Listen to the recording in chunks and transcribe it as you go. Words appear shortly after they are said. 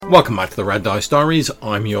Welcome back to the Red Dice Diaries.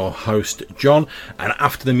 I'm your host, John, and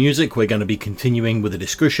after the music we're going to be continuing with a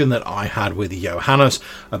discussion that I had with Johannes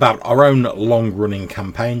about our own long-running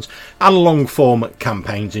campaigns and long-form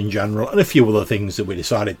campaigns in general, and a few other things that we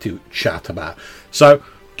decided to chat about. So,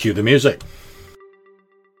 cue the music.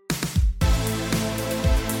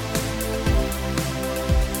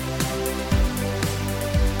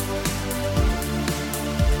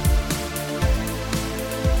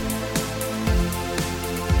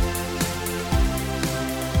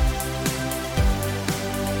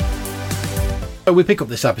 So we pick up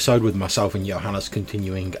this episode with myself and Johannes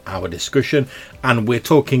continuing our discussion, and we're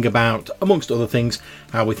talking about, amongst other things,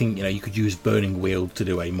 how we think you could use Burning Wheel to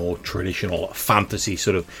do a more traditional fantasy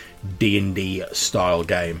sort of D&D style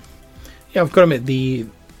game. Yeah, I've got to admit the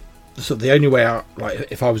only way out,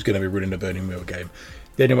 like if I was going to be running a Burning Wheel game,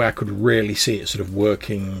 the only way I could really see it sort of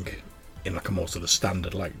working in like a more sort of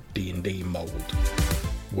standard like D&D mold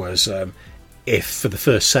was if for the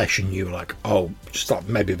first session you were like, just like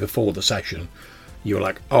maybe before the session. You were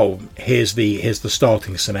like, here's the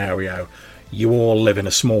starting scenario. You all live in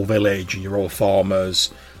a small village and you're all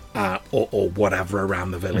farmers or whatever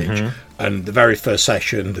around the village. Mm-hmm. And the very first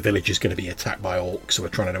session, the village is going to be attacked by orcs who are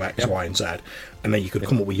trying to do X, Y, and Z. And then you could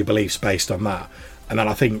come up with your beliefs based on that. And then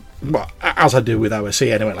I think, as I do with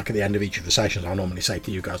OSC anyway, like at the end of each of the sessions, I normally say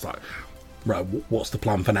to you guys, like, right, what's the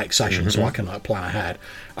plan for next session, so I can plan ahead.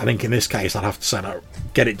 I think in this case, I'd have to say,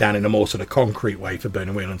 get it down in a more sort of concrete way for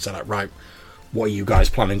Burning Wheel and say, right, what are you guys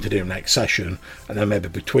planning to do next session? And then maybe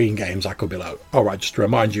between games I could be like, all right, just to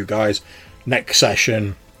remind you guys, next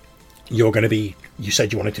session you're going to be, you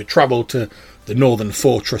said you wanted to travel to the northern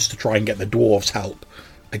fortress to try and get the dwarves help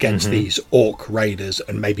against these orc raiders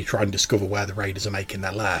and maybe try and discover where the raiders are making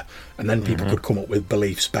their lair, and then people could come up with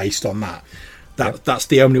beliefs based on that. That's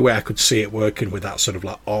the only way I could see it working with that sort of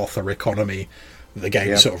like Arthur economy that the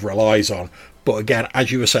game sort of relies on. But again, as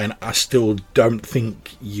you were saying, I still don't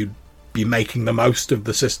think you'd be making the most of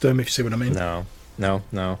the system, if you see what I mean. No.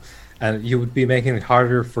 And you would be making it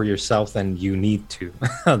harder for yourself than you need to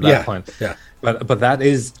at that point. Yeah. But that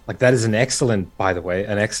is an excellent, by the way,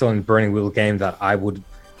 an excellent Burning Wheel game that I would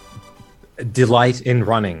delight in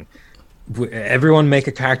running. Everyone make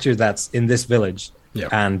a character that's in this village,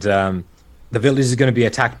 and the village is going to be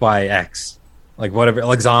attacked by X, like whatever,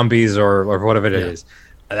 like zombies or whatever it is.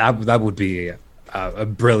 That would be a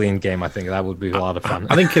brilliant game. I think that would be a lot of fun.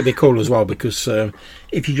 I think it'd be cool as well because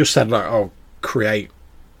if you just said like, create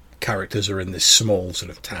characters who are in this small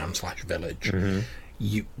sort of town/village,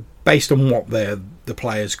 you based on what the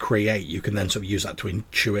players create, you can then sort of use that to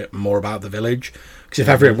intuit more about the village. Because if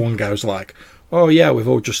everyone goes like, we've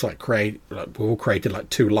all just created like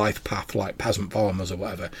two life path like peasant farmers or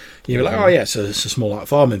whatever, you're like, so it's a small like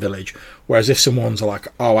farming village. Whereas if someone's like,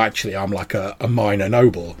 actually I'm like a minor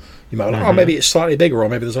noble, you might be like, maybe it's slightly bigger, or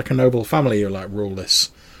maybe there's like a noble family who like rule this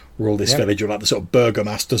village, or like the sort of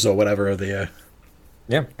burgomasters or whatever of the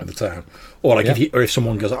of the town. Or like if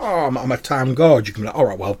someone goes, I'm a town guard, you can be like, all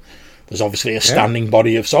right, well, there's obviously a standing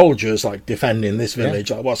body of soldiers like defending this village.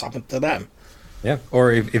 Like, what's happened to them? Yeah,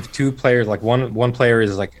 or if two players, like one player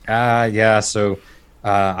is like, so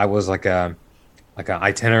I was like a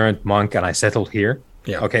itinerant monk and I settled here.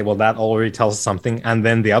 Yeah. Okay, well that already tells us something. And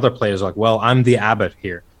then the other player is like, well, I'm the abbot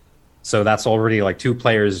here. So that's already like two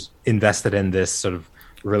players invested in this sort of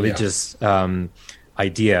religious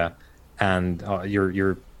idea, and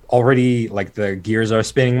you're already like the gears are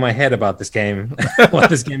spinning in my head about this game, what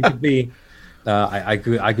this game could be. I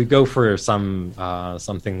could go for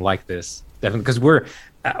something like this. Definitely, because we're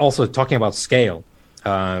also talking about scale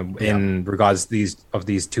in regards to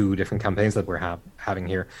these two different campaigns that we're having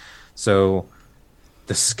here. So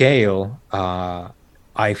the scale,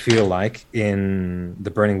 I feel like in the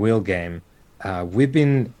Burning Wheel game, we've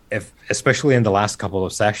been, especially in the last couple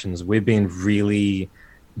of sessions, we've been really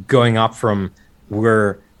going up from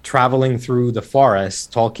we're traveling through the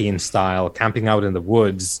forest, Tolkien style, camping out in the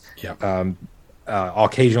woods. Yeah.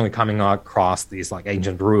 Occasionally coming across these like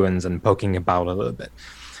ancient ruins and poking about a little bit.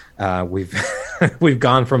 We've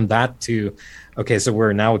gone from that to so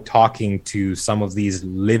we're now talking to some of these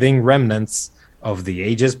living remnants of the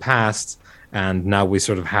ages past, and now we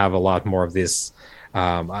sort of have a lot more of this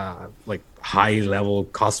like high level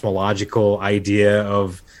cosmological idea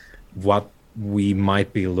of what we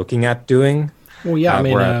might be looking at doing. Well, yeah, I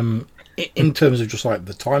mean, in terms of just like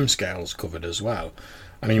the timescales covered as well.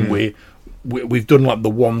 I mean, we've done like the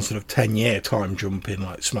one sort of 10-year time jump in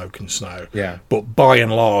like Smoke and Snow. Yeah. But by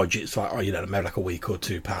and large, it's like, maybe like a week or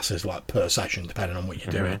two passes like per session, depending on what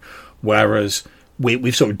you're doing. Whereas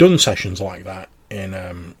we've sort of done sessions like that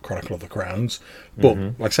in Chronicle of the Crowns. But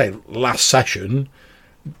like I say, last session,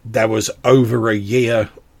 there was over a year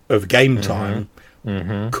of game time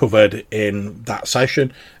covered in that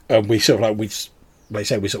session, and we sort of we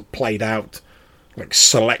sort of played out like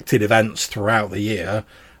selected events throughout the year,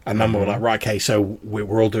 and then we were like, right, okay, so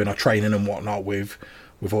we're all doing our training and whatnot. We've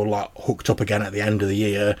all like hooked up again at the end of the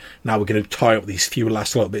year. Now we're going to tie up these few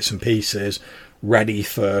last little bits and pieces, ready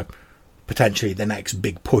for potentially the next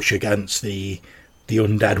big push against the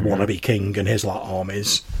undead wannabe king and his like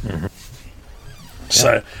armies.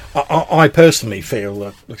 So I personally feel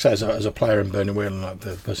that, like I say, as a player in Burning Wheel and like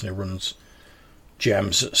the person who runs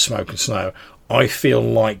GMs at Smoke and Snow, I feel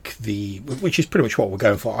like which is pretty much what we're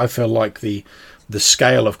going for. I feel like the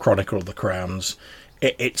scale of Chronicle of the Crowns,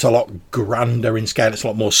 it's a lot grander in scale. It's a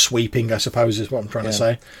lot more sweeping, I suppose, is what I'm trying to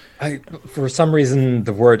say. For some reason,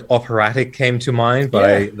 the word operatic came to mind,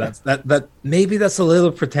 but that maybe that's a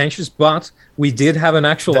little pretentious. But we did have an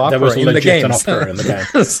actual opera in the game. In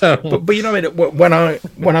the game. So. But you know, when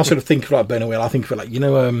I sort of think about Burning Wheel, I think of it like, you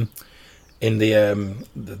know, in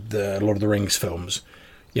the Lord of the Rings films.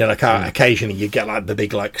 You know, like occasionally you get like the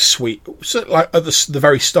big like sweep, so like at the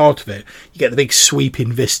very start of it, you get the big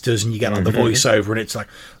sweeping vistas, and you get like the voiceover, and it's like,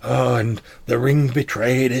 oh, and the ring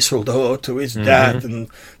betrayed Isildur to his death, and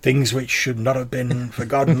things which should not have been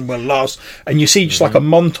forgotten were lost, and you see just like a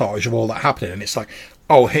montage of all that happening, and it's like,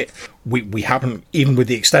 oh, we haven't, even with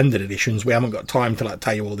the extended editions, we haven't got time to like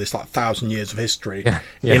tell you all this like 1,000 years of history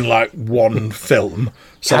in like one film.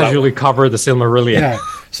 So casually cover the Silmarillion. Yeah,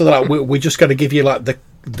 so that like, we're just going to give you like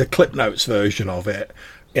the Clip Notes version of it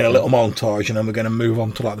in a little montage, and then we're going to move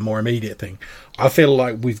on to like the more immediate thing. I feel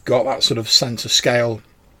like we've got that sort of sense of scale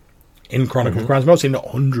in Chronicle of Crowns, mostly not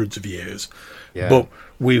hundreds of years, but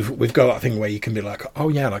we've got that thing where you can be like, oh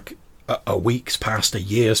yeah, like a week's passed, a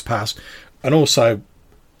year's passed, and also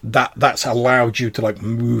that's allowed you to like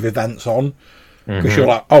move events on. Because you're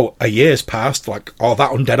like, oh, a year's passed, like, oh,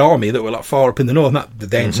 that undead army that were like far up in the north,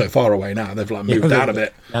 they ain't so far away now, they've like moved out of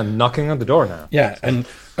it. And knocking on the door now. Yeah, and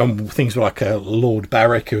things were like Lord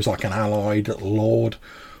Beric, who was like an allied lord.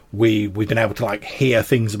 We've been able to like hear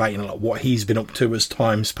things about, you know, like what he's been up to as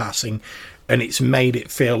time's passing, and it's made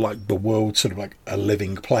it feel like the world's sort of like a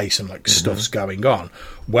living place and like stuff's going on.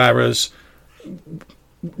 Whereas,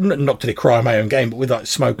 not to decry my own game, but with like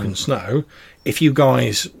Smoke and Snow, if you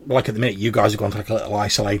guys, like at the minute, you guys have gone to like a little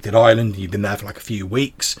isolated island, you've been there for like a few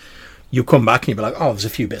weeks, you come back and you'll be like, oh, there's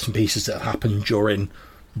a few bits and pieces that have happened during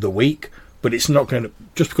the week, but it's not going to,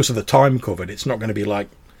 just because of the time covered, it's not going to be like,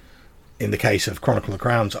 in the case of Chronicle of the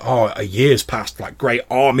Crowns, oh, a year's passed, like great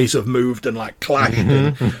armies have moved and like clashed,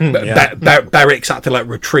 and Beric's had to like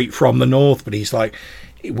retreat from the north, but he's like,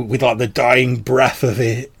 with like the dying breath of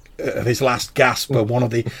his last gasp, one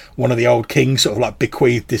of the old kings sort of like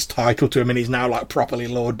bequeathed this title to him, and he's now like properly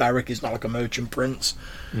Lord Beric. He's not like a merchant prince,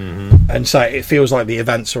 and so it feels like the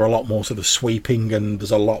events are a lot more sort of sweeping, and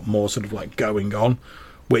there's a lot more sort of like going on,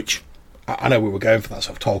 which I know we were going for that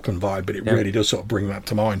sort of Tolkien vibe, but it really does sort of bring that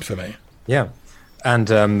to mind for me. Yeah, and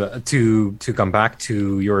to come back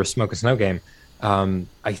to your Smoke and Snow game,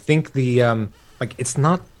 I think the like it's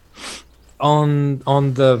not on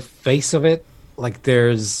the face of it, like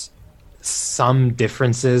there's some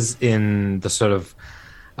differences in the sort of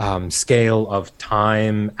scale of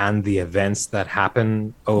time and the events that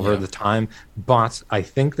happen over the time, but I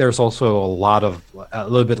think there's also a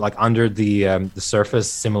little bit like under the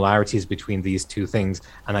surface similarities between these two things,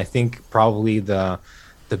 and I think probably the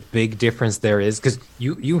big difference there is because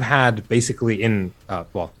you had basically in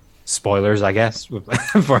spoilers, I guess,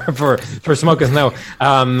 for Smoke and Snow,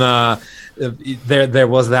 there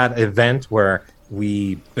was that event where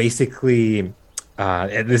we basically,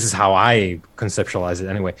 this is how I conceptualize it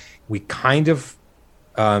anyway, we kind of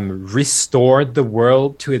restored the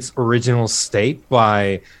world to its original state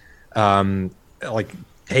by like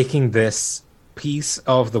taking this piece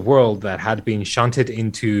of the world that had been shunted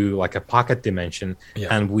into like a pocket dimension,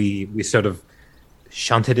 and we sort of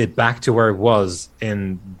shunted it back to where it was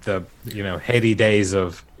in the heady days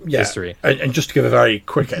of history. And just to give a very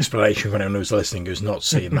quick explanation for anyone who's listening who's not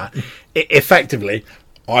seen that, effectively,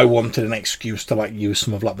 I wanted an excuse to like use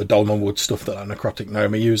some of like the Dolmen Wood stuff that like, Necrotic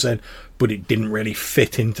Gnome are using, but it didn't really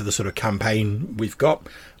fit into the sort of campaign we've got.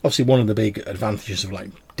 Obviously, one of the big advantages of like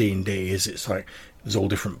D&D is it's like there's all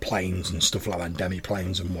different planes and stuff like that,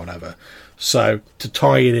 demi-planes and whatever. So to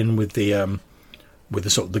tie it in with the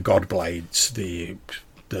sort of the God Blades,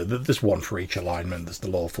 there's one for each alignment. There's the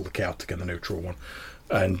lawful, the chaotic, and the neutral one.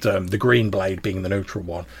 And the green blade being the neutral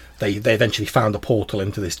one, they eventually found a portal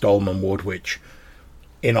into this Dolmen Wood, which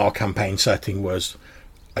in our campaign setting was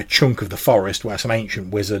a chunk of the forest where some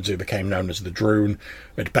ancient wizards who became known as the Droon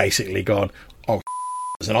had basically gone, oh,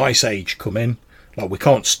 there's an ice age coming, Like, we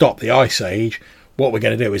can't stop the Ice Age. What we're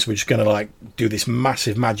going to do is we're just going to like do this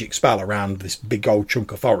massive magic spell around this big old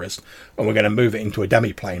chunk of forest, and we're going to move it into a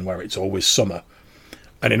demi-plane where it's always summer.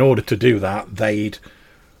 And in order to do that, they'd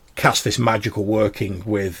cast this magical working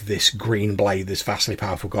with this green blade, this vastly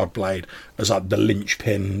powerful god blade, as like the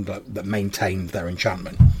linchpin that maintained their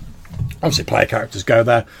enchantment. Obviously, player characters go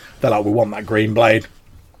there. They're like, we want that green blade.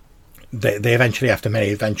 They eventually, after many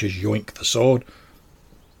adventures, yoink the sword.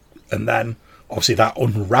 And then, obviously, that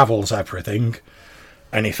unravels everything.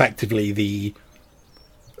 And effectively, the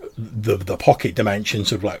pocket dimension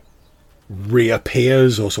sort of like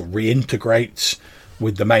reappears or sort of reintegrates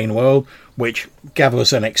with the main world, which gave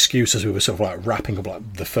us an excuse as we were sort of like wrapping up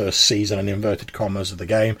like the first season in inverted commas of the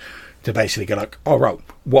game to basically go like, all right,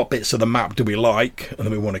 what bits of the map do we like and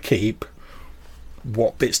that we want to keep?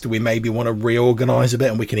 What bits do we maybe want to reorganise a bit,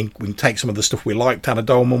 and we can take some of the stuff we liked out of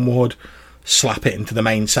Dolmen Wood, slap it into the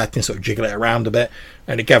main setting, sort of jiggle it around a bit,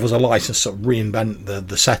 and it gave us a license to sort of reinvent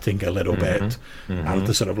the setting a little bit and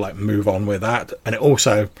to sort of like move on with that. And it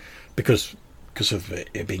also, because of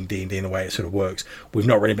it being D&D in the way it sort of works, we've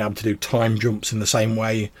not really been able to do time jumps in the same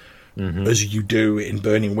way as you do in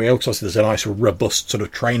Burning Wheel, because there's a nice robust sort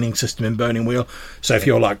of training system in Burning Wheel. So if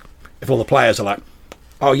you're like, if all the players are like,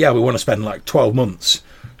 oh yeah, we want to spend like 12 months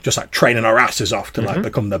just like training our asses off to like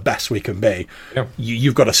become the best we can be,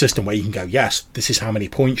 you've got a system where you can go, yes, this is how many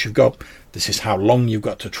points you've got, this is how long you've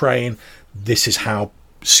got to train, this is how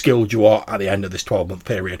skilled you are at the end of this 12-month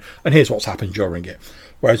period, and here's what's happened during it.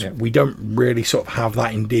 Whereas we don't really sort of have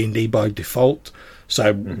that in D&D by default,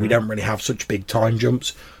 so we don't really have such big time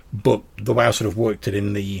jumps. But the way I sort of worked it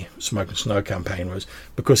in the Smoke and Snow campaign was,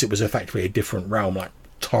 because it was effectively a different realm, like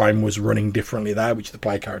time was running differently there, which the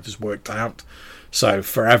player characters worked out. So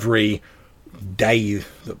for every day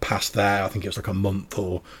that passed there, I think it was like a month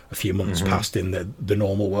or a few months passed in the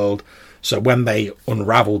normal world. So when they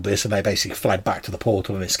unravelled this and they basically fled back to the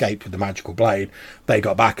portal and escaped with the magical blade, they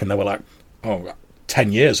got back and they were like, oh,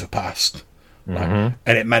 10 years have passed. Right?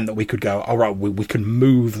 And it meant that we could go, all right, we can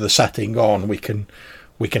move the setting on. We can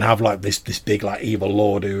have like this big like evil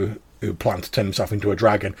lord who planned to turn himself into a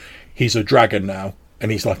dragon. He's a dragon now,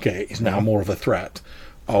 and he's like he's now more of a threat.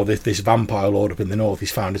 Oh, this vampire lord up in the north,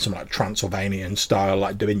 he's found in some like Transylvanian style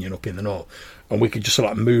like Dominion up in the north, and we could just sort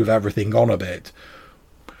of like move everything on a bit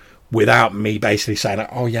without me basically saying like,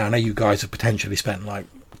 oh yeah, I know you guys have potentially spent like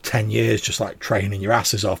 10 years just like training your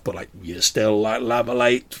asses off, but like you're still like level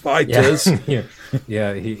 8 fighters.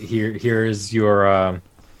 Here's your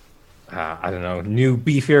I don't know, new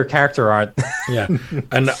beefier character art.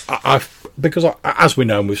 And because as we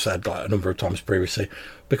know, and we've said like a number of times previously,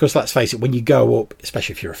 because let's face it, when you go up,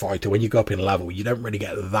 especially if you're a fighter, when you go up in level, you don't really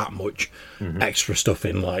get that much extra stuff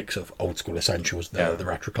in like sort of old school essentials, the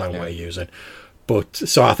retro clone we're using. But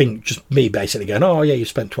so I think just me basically going, oh yeah, you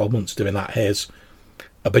spent 12 months doing that, here's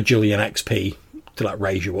a bajillion XP to like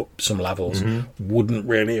raise you up some levels, wouldn't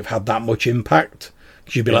really have had that much impact,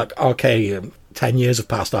 because you'd be like, okay, 10 years have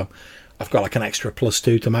passed, I've got like an extra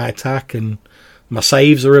 +2 to my attack, and my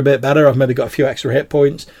saves are a bit better, I've maybe got a few extra hit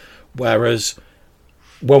points. Whereas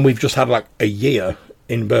when we've just had like a year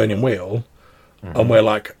in Burning Wheel, and we're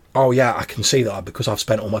like, oh yeah, I can see that because I've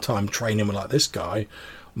spent all my time training with like this guy,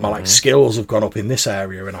 my like skills have gone up in this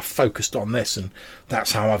area, and I've focused on this, and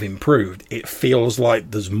that's how I've improved. It feels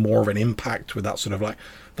like there's more of an impact with that sort of like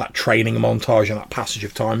that training montage and that passage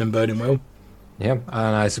of time in Burning Wheel. Yeah,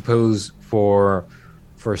 and I suppose for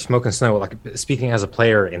Smoke and Snow, like speaking as a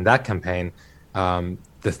player in that campaign, the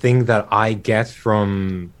thing that I get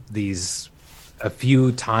from these a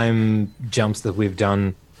few time jumps that we've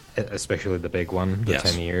done, especially the big one, the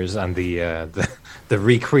 10 years, and the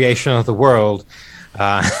recreation of the world.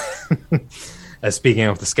 Speaking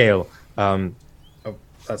of the scale,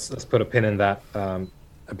 let's put a pin in that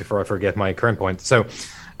before I forget my current point. So,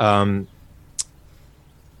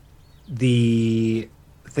 the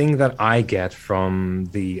thing that I get from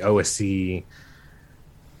the OSC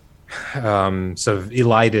sort of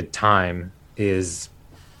elided time is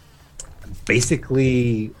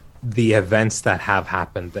basically the events that have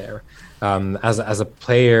happened there. As a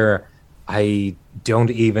player, I don't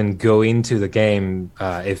even go into the game.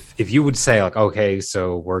 If you would say like, okay,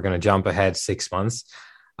 so we're going to jump ahead 6 months,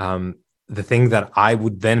 the thing that I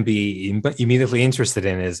would then be immediately interested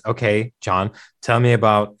in is, okay, John, tell me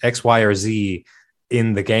about X, Y, or Z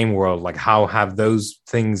in the game world. Like, how have those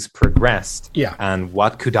things progressed? Yeah. And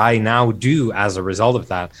what could I now do as a result of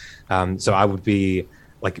that? So I would be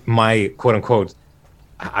like, my quote unquote,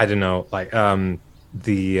 I don't know, like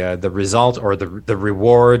the result or the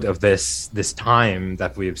reward of this time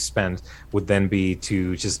that we've spent would then be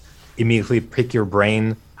to just immediately pick your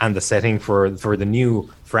brain and the setting for the new,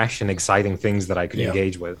 fresh and exciting things that I could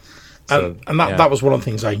engage with. So, and that was one of the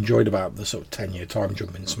things I enjoyed about the sort of 10-year time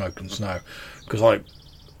jump in Smoke and Snow, because like,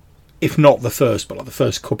 if not the first, but like the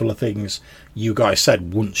first couple of things you guys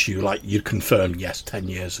said, once you confirmed, yes, 10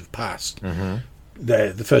 years have passed.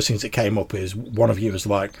 The first things that came up is one of you was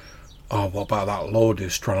like, oh, what about that lord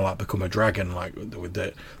who's trying to like become a dragon, like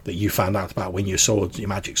that you found out about when your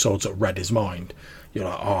magic swords that read his mind. You're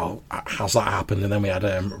like, oh, how's that happened? And then we had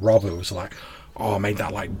Rob, who was like, oh, I made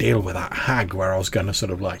that like deal with that hag where I was going to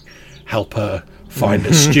sort of like help her find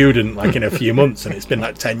a student like in a few months, and it's been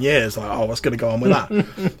like 10 years. Like, oh, what's going to go on with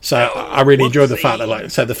that? So I really enjoyed the fact that, like I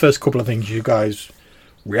said, the first couple of things you guys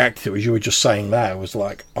reacted to, as you were just saying there, was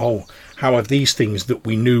like, oh, how have these things that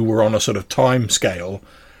we knew were on a sort of time scale,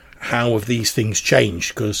 how have these things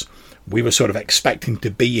changed? Because we were sort of expecting to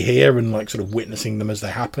be here and like sort of witnessing them as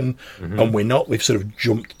they happen, and we're not. We've sort of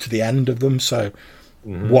jumped to the end of them. So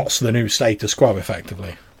what's the new status quo,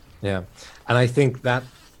 effectively? Yeah, and I think that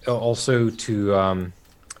also to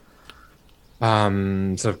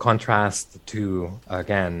sort of contrast to,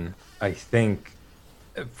 again, I think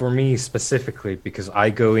for me specifically, because I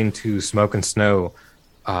go into Smoke and Snow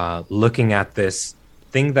looking at this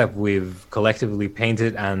thing that we've collectively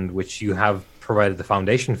painted and which you have provided the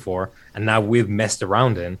foundation for, and now we've messed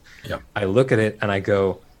around in. I look at it and I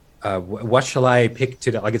go, what shall I pick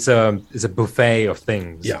to like it's a buffet of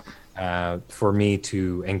things for me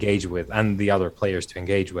to engage with and the other players to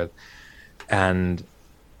engage with. And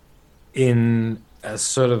in a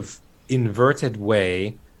sort of inverted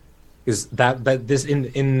way, is that this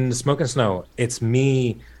in Smoke and Snow, it's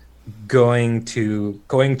me going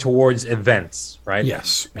towards events, right?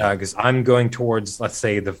 Yes. Because I'm going towards, let's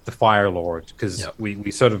say, the Fire Lord, because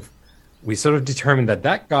we sort of determined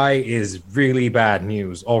that guy is really bad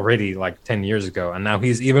news already, like 10 years ago, and now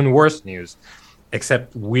he's even worse news,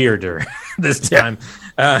 except weirder this time.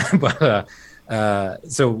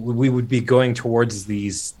 So we would be going towards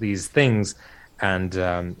these things, and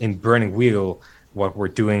in Burning Wheel, what we're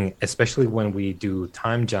doing, especially when we do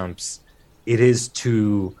time jumps, it is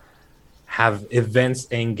to have events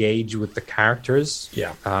engage with the characters.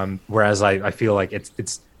 Whereas I feel like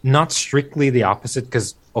it's not strictly the opposite,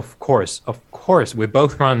 because of course we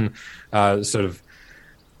both run sort of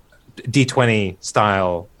D20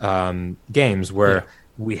 style games where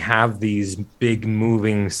we have these big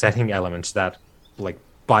moving setting elements that, like,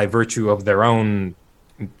 by virtue of their own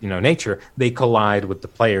nature, they collide with the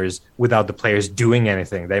players without the players doing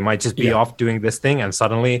anything. They might just be off doing this thing, and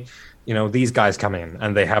suddenly these guys come in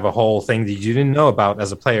and they have a whole thing that you didn't know about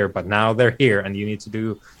as a player, but now they're here and you need to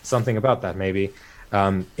do something about that. Maybe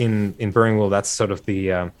in Burning Wheel, that's sort of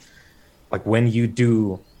the like when you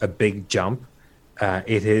do a big jump,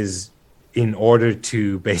 it is in order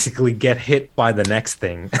to basically get hit by the next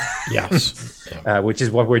thing. Which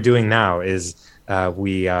is what we're doing now. Is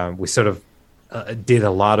we sort of did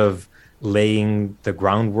a lot of laying the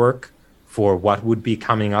groundwork for what would be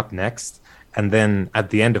coming up next. And then at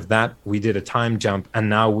the end of that, we did a time jump, and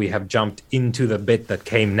now we have jumped into the bit that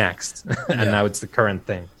came next. And now it's the current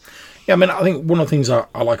thing. Yeah, I mean, I think one of the things I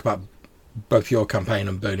like about both your campaign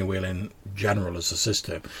and Burning Wheel in general as a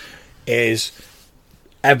system is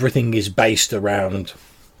everything is based around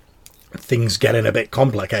things getting a bit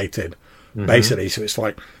complicated, basically. So it's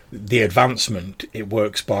like the advancement, it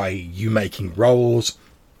works by you making rolls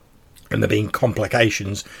and there being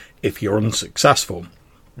complications if you're unsuccessful.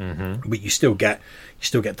 But you still get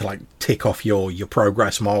to like tick off your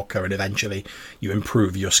progress marker, and eventually you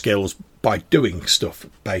improve your skills by doing stuff,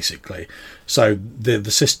 basically. So the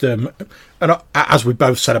system, and as we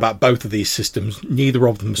both said about both of these systems, neither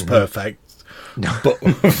of them's perfect. But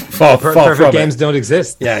far perfect from games it. Don't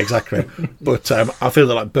exist. Yeah, exactly. But I feel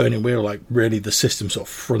that like Burning Wheel, like really the system sort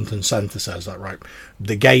of front and center says that, right,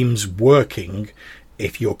 the game's working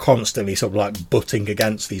if you're constantly sort of like butting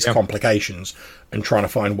against these complications and trying to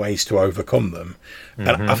find ways to overcome them. And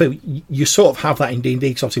I feel you sort of have that in D&D,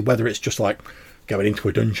 because obviously whether it's just like going into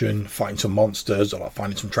a dungeon, fighting some monsters, or like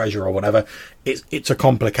finding some treasure or whatever, it's a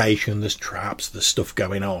complication, there's traps, there's stuff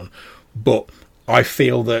going on. But I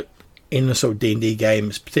feel that in the sort of D&D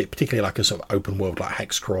games, particularly like a sort of open world like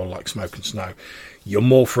Hexcrawl, like Smoke and Snow, you're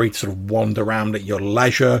more free to sort of wander around at your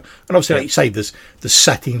leisure. And obviously, like you say, there's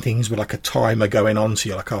setting things with like a timer going on, so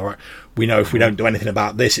you're like, all right, we know if we don't do anything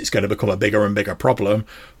about this, it's going to become a bigger and bigger problem.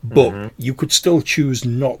 But you could still choose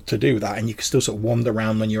not to do that, and you can still sort of wander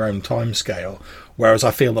around on your own time scale. Whereas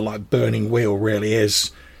I feel that like Burning Wheel really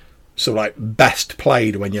is So like best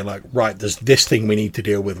played when you're like, right, there's this thing we need to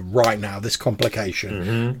deal with right now, this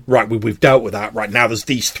complication. Right, we've dealt with that. Right now, there's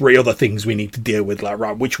these 3 other things we need to deal with. Like,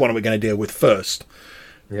 right, which one are we going to deal with first?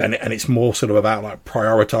 Yeah. And it's more sort of about like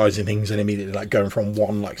prioritizing things and immediately like going from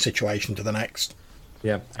one like situation to the next.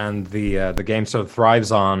 Yeah, and the game sort of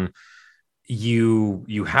thrives on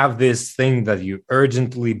you have this thing that you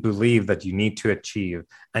urgently believe that you need to achieve,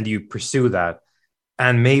 and you pursue that.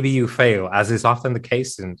 And maybe you fail, as is often the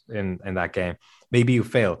case in that game. Maybe you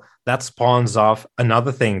fail. That spawns off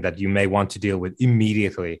another thing that you may want to deal with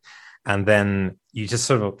immediately. And then you just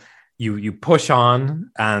sort of, you push on,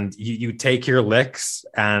 and you take your licks,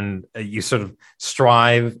 and you sort of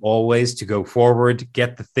strive always to go forward,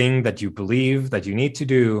 get the thing that you believe that you need to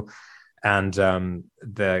do. And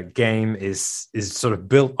the game is sort of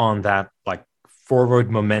built on that, like, forward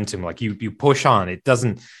momentum. Like you push on. It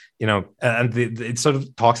doesn't... and it sort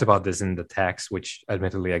of talks about this in the text, which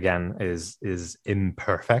admittedly, again, is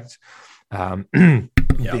imperfect.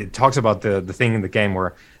 It talks about the thing in the game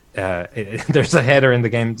where there's a header in the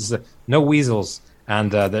game, no weasels.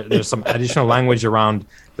 And there's some additional language around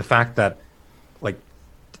the fact that, like,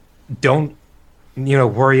 don't,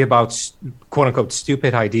 worry about quote unquote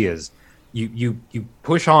stupid ideas. You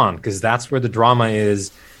push on, because that's where the drama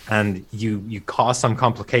is. And you cause some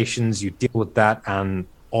complications, you deal with that, and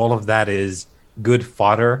all of that is good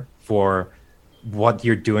fodder for what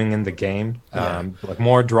you're doing in the game. Like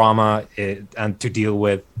more drama and to deal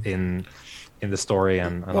with in the story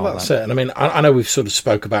and well, all that's that. It. And I mean, I know we've sort of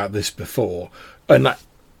spoke about this before, and like,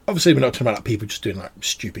 obviously we're not talking about like, people just doing like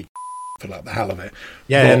stupid for like the hell of it.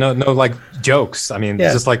 Yeah, but, no, like jokes. I mean,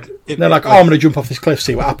 it's just like they're like, I'm going to jump off this cliff,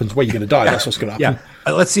 see what happens. Where you're going to die. That's what's going to happen.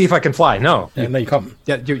 Yeah, let's see if I can fly. No, no, you can't.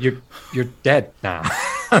 Yeah, you're dead now.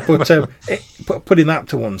 But putting that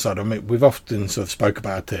to one side, I mean, we've often sort of spoke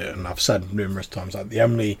about it, and I've said numerous times like the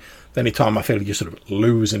only time I feel you sort of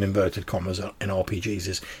lose in inverted commas in RPGs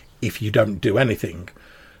is if you don't do anything.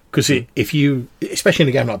 Because if you, especially in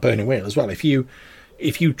a game like Burning Wheel as well, if you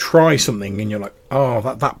try something and you're like, oh,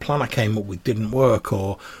 that plan I came up with didn't work,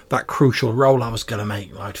 or that crucial roll I was going to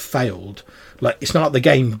make like failed, like it's not like the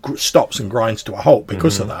game stops and grinds to a halt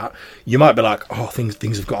because of that. You might be like, oh,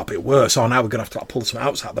 things have got a bit worse. Oh, now we're going to have to like, pull some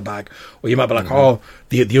outs out of the bag. Or you might be like, oh,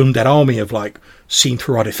 the undead army have like seen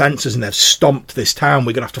through our defences and they've stomped this town.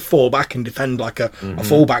 We're going to have to fall back and defend like a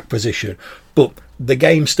fallback position. But the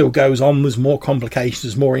game still goes on. There's more complications.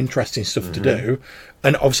 There's more interesting stuff to do.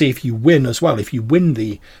 And obviously, if you win as well, if you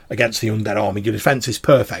win against the undead army, your defense is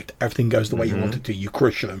perfect. Everything goes the way you want it to. You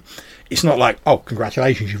crush them. It's not like, oh,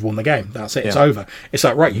 congratulations, you've won the game. That's it. Yeah. It's over. It's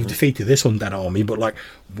like, right, you've defeated this undead army, but like,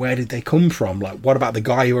 where did they come from? Like, what about the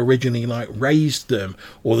guy who originally like raised them?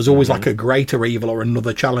 Or there's always like a greater evil or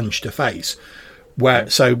another challenge to face.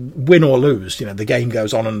 So win or lose, the game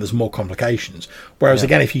goes on and there's more complications. Whereas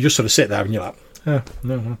again, if you just sort of sit there and you're like, oh,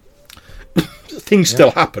 no. Things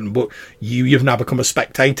still happen, but you've now become a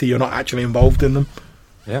spectator. You're not actually involved in them.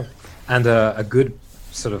 Yeah, and a good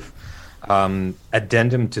sort of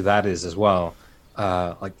addendum to that is as well,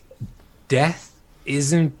 like death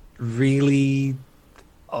isn't really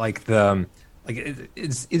like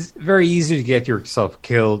it's very easy to get yourself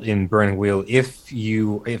killed in Burning Wheel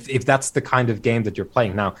if that's the kind of game that you're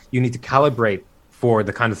playing. Now you need to calibrate for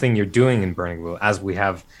the kind of thing you're doing in Burning Wheel, as we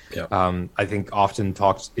have, I think, often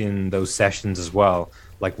talked in those sessions as well.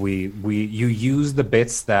 Like you use the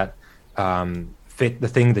bits that fit the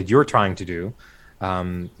thing that you're trying to do.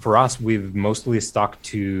 For us, we've mostly stuck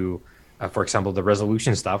to, for example, the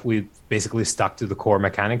resolution stuff. We've basically stuck to the core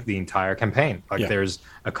mechanic the entire campaign. There's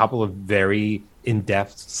a couple of very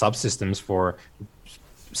in-depth subsystems for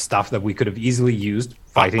stuff that we could have easily used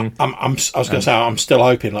fighting. I was going to say, I'm still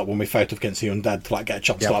hoping like when we fight up against the undead to like get a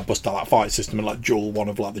chance to like bust out that fight system and like duel one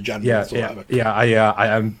of like the generals or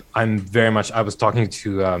whatever. I'm very much. I was talking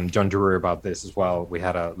to John Drury about this as well. We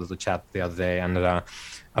had a little chat the other day, and I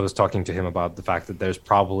was talking to him about the fact that there's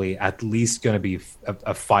probably at least going to be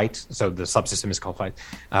a fight. So the subsystem is called fight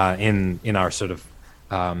in our sort of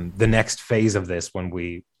the next phase of this, when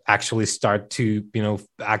we actually start to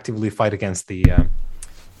actively fight against the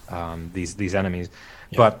these enemies.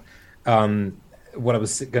 But what I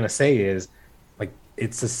was going to say is, like,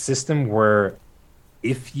 it's a system where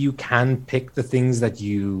if you can pick the things that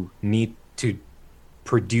you need to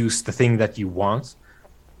produce the thing that you want,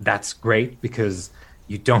 that's great, because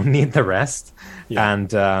you don't need the rest.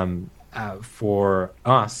 And for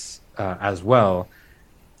us as well,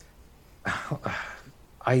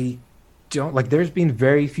 I don't like, there's been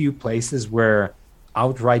very few places where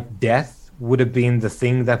outright death would have been the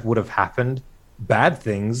thing that would have happened. Bad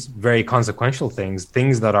things, very consequential things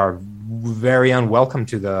that are very unwelcome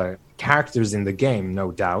to the characters in the game,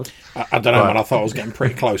 no doubt. I don't know, man. I thought I was getting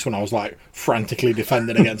pretty close when I was like frantically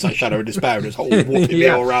defending against that Shadow of Despair and just whooping me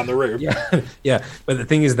all around the room. Yeah. But the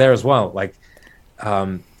thing is there as well, like,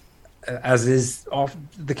 as is often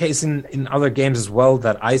the case in other games as well,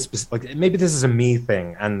 that like, maybe this is a me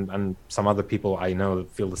thing, and some other people I know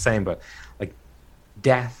feel the same, but like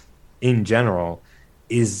death in general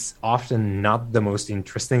is often not the most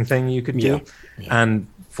interesting thing you could do. And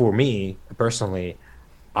for me personally,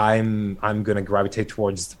 I'm gonna gravitate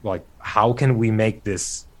towards like, how can we make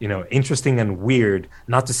this, you know, interesting and weird?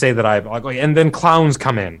 Not to say that I've like, and then clowns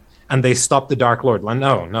come in and they stop the Dark Lord. Like,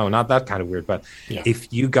 no, not that kind of weird. But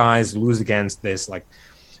if you guys lose against this like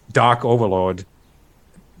Dark Overlord,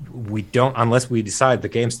 we don't, unless we decide the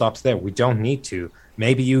game stops there, we don't need to.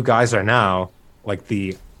 Maybe you guys are now like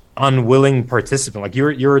the unwilling participant. Like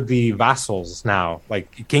you're the vassals now.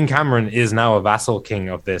 Like King Cameron is now a vassal king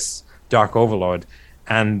of this Dark Overlord.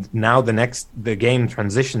 And now the game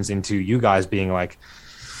transitions into you guys being like,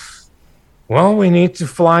 well, we need to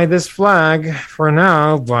fly this flag for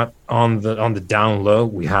now, but on the down low,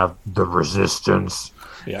 we have the resistance.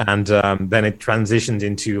 And then it transitioned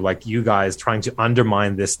into like you guys trying to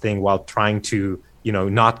undermine this thing while trying to, you know,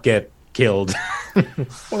 not get killed.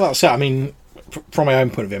 Well, that's it. I mean, from my own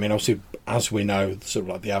point of view, I mean, obviously, as we know, sort of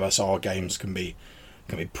like the OSR games can be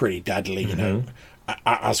pretty deadly. You know,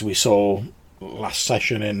 as we saw last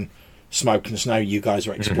session in Smoke and Snow, you guys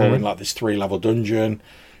were exploring like this 3-level dungeon.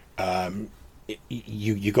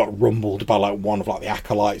 You got rumbled by like one of like the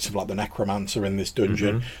acolytes of like the necromancer in this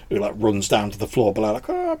dungeon, who like runs down to the floor below like,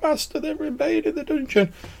 oh master, they've invaded the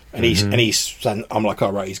dungeon, and he's sent, I'm like,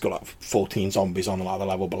 all right, he's got like 14 zombies on like the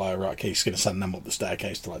level below, right, okay, he's gonna send them up the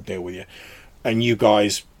staircase to like deal with you, and you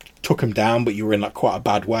guys took him down, but you were in like quite a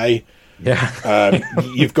bad way.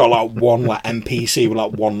 You've got like one like NPC with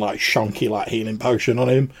like one like shonky like healing potion on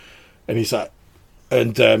him, and he's like,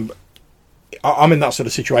 and I'm in that sort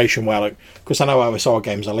of situation where, like, because I know OSR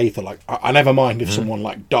games are lethal, like, I never mind if someone,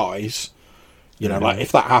 like, dies, you know, like,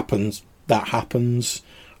 if that happens, that happens.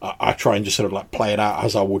 I try and just sort of, like, play it out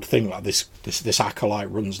as I would think, like, this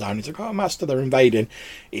acolyte runs down, he's like, oh, master, they're invading.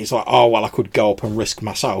 He's like, oh, well, I could go up and risk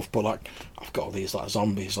myself, but, like, I've got all these, like,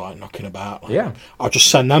 zombies, like, knocking about. Like, I'll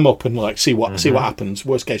just send them up and, like, see what happens.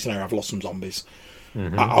 Worst case scenario, I've lost some zombies.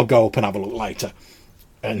 I'll go up and have a look later.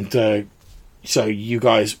 And so you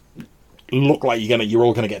guys look like you're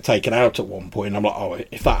all gonna get taken out at one point. And I'm like, oh,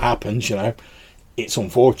 if that happens, you know, it's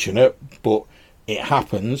unfortunate, but it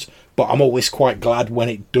happens. But I'm always quite glad when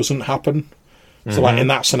it doesn't happen. So like in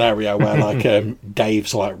that scenario where like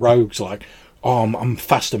Dave's like rogues, like, oh, I'm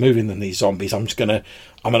faster moving than these zombies. I'm gonna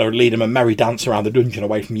lead them a merry dance around the dungeon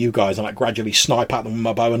away from you guys and like gradually snipe at them with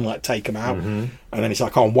my bow and like take them out. And then it's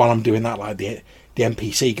like, oh, while I'm doing that, like the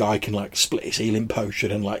NPC guy can like split his healing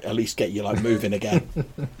potion and like at least get you like moving again.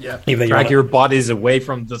 Even drag your bodies away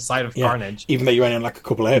from the site of carnage. Even though you're only on like a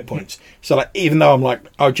couple of hit points. So like, even though I'm like,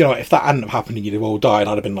 oh, do you know what? If that hadn't have happened and you'd have all died,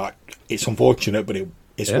 I'd have been like, it's unfortunate, but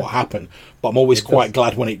it's what happened. But I'm always quite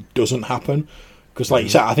glad when it doesn't happen, because like you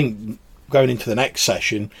said, I think going into the next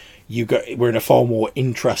session, we're in a far more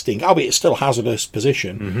interesting, albeit it's still hazardous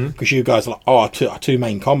position, because you guys are like, oh, our two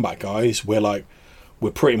main combat guys,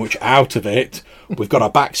 we're pretty much out of it. We've got our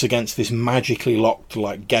backs against this magically locked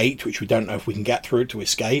like gate, which we don't know if we can get through to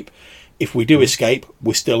escape. If we do escape,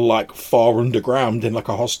 we're still like far underground in like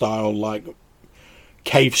a hostile like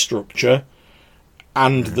cave structure,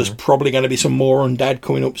 and there's probably going to be some more undead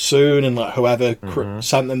coming up soon, and like whoever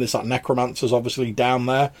sent them, there's like necromancers obviously down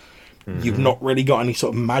there. You've not really got any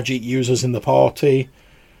sort of magic users in the party.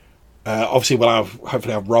 Obviously, we'll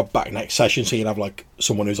hopefully have Rob back next session, so you'll have like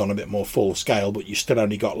someone who's on a bit more full scale, but you still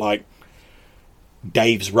only got like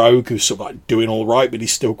Dave's rogue who's sort of like doing all right, but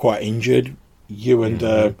he's still quite injured. You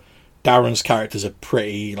and Darren's characters are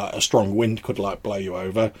pretty like, a strong wind could like blow you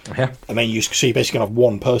over, and then you basically gonna have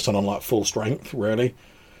one person on like full strength, really.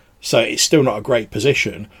 So it's still not a great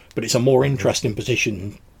position, but it's a more interesting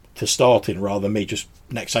position to start in, rather than me just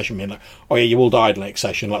next session being like, oh yeah, you all died next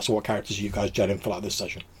session. Like, so what characters are you guys gelling for like this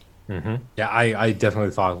session? Yeah, I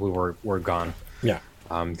definitely thought we were gone. Yeah,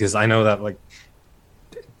 because I know that like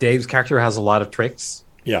Dave's character has a lot of tricks.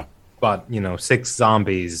 Yeah, but you know, 6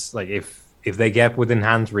 zombies, like if they get within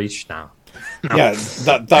hand's reach now. Yeah,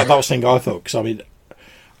 that was the thing I thought, because I mean,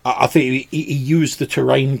 I think he used the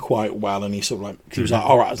terrain quite well, and he sort of like, he was like,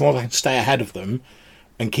 all right, as long as I can stay ahead of them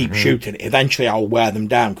and keep shooting, eventually I'll wear them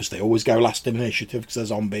down, because they always go last in initiative because they're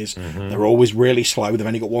zombies. They're always really slow. They've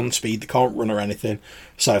only got 1 speed. They can't run or anything.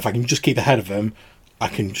 So if I can just keep ahead of them, I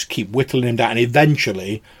can just keep whittling them down, and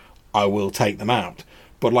eventually I will take them out.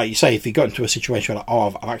 But like you say, if you got into a situation where like,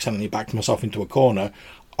 oh, I've accidentally backed myself into a corner,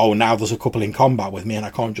 oh, now there's a couple in combat with me and I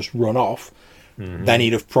can't just run off, then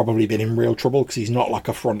he'd have probably been in real trouble, because he's not like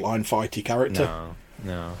a frontline fighty character.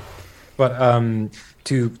 No. But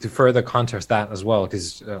to further contrast that as well,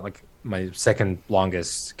 because like my second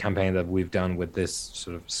longest campaign that we've done with this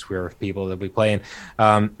sort of sphere of people that we play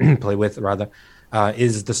with,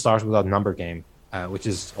 is the Stars Without Number game, which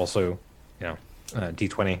is also,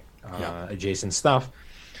 D20 adjacent stuff.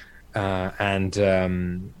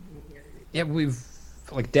 We've,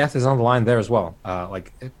 like, death is on the line there as well.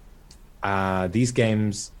 These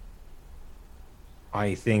games,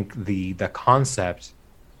 I think the concept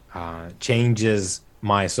changes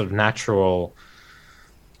my sort of natural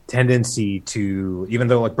tendency to, even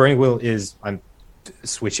though like Burning Wheel is, I'm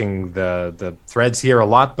switching the threads here a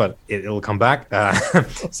lot, but it'll come back.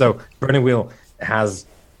 So Burning Wheel has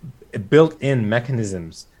built-in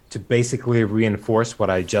mechanisms to basically reinforce what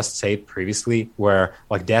I just said previously, where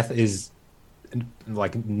like death is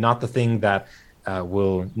like not the thing that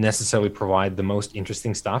will necessarily provide the most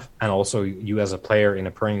interesting stuff, and also you as a player in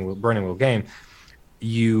a Burning Wheel game,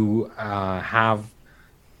 you have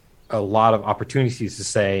a lot of opportunities to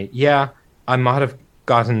say, yeah, I might have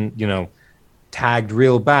gotten, tagged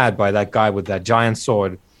real bad by that guy with that giant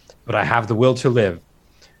sword, but I have the will to live.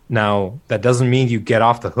 Now, that doesn't mean you get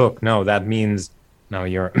off the hook. No, that means now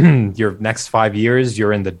your next 5 years,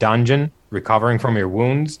 you're in the dungeon recovering from your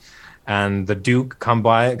wounds, and the Duke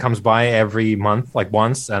comes by every month, like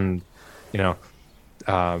once, and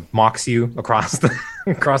mocks you across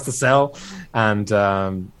the cell,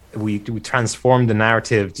 and we transform the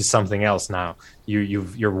narrative to something else. Now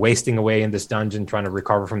you're wasting away in this dungeon trying to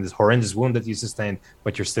recover from this horrendous wound that you sustained,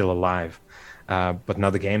 but you're still alive. But now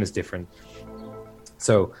the game is different.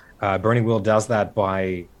 So Burning Wheel does that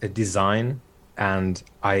by design, and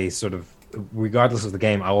I sort of, regardless of the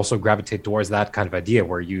game, I also gravitate towards that kind of idea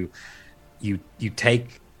where you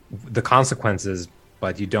take the consequences,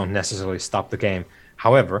 but you don't necessarily stop the game.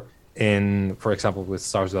 However, for example, with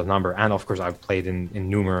Stars Without Number, and of course I've played in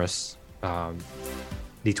numerous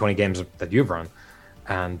D20 games that you've run,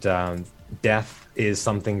 and death is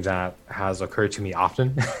something that has occurred to me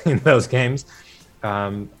often in those games,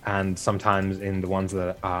 and sometimes in the ones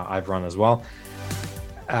that I've run as well.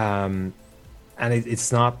 And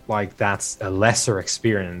it's not like that's a lesser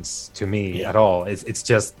experience to me at all. It's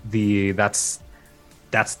just that's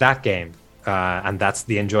that game, and that's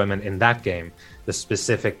the enjoyment in that game. The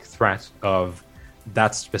specific threat of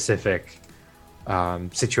that specific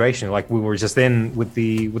situation, like we were just in with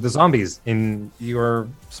the zombies in your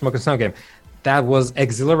Smoke and Snow game, that was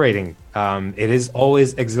exhilarating. It is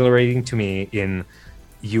always exhilarating to me in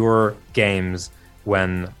your games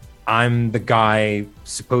when I'm the guy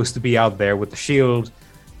supposed to be out there with the shield,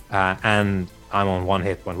 and I'm on one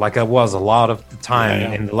hit point. Like I was a lot of the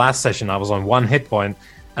time in the last session, I was on one hit point,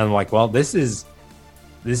 and I'm like, well, this is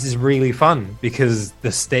really fun because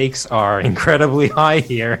the stakes are incredibly high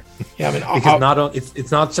here. Yeah, I mean, because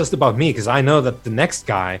it's not just about me, because I know that the next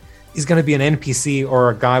guy is going to be an NPC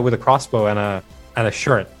or a guy with a crossbow and a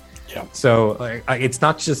shirt. Yeah. So it's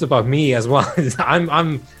not just about me as well.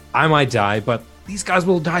 I might die, but these guys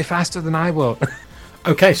will die faster than I will.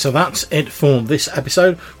 Okay, so that's it for this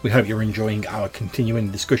episode. We hope you're enjoying our continuing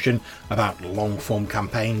discussion about long-form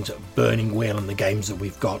campaigns, Burning Wheel, and the games that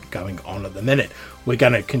we've got going on at the minute. We're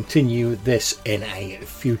going to continue this in a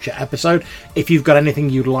future episode. If you've got anything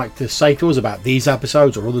you'd like to say to us about these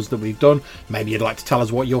episodes or others that we've done, maybe you'd like to tell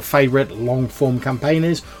us what your favourite long-form campaign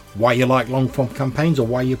is, why you like long-form campaigns, or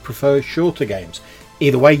why you prefer shorter games.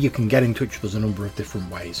 Either way, you can get in touch with us a number of different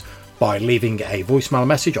ways. By leaving a voicemail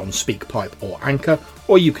message on SpeakPipe or Anchor,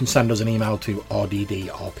 or you can send us an email to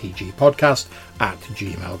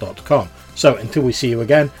rddrpgpodcast@gmail.com. So until we see you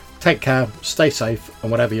again, take care, stay safe, and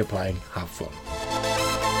whatever you're playing, have fun.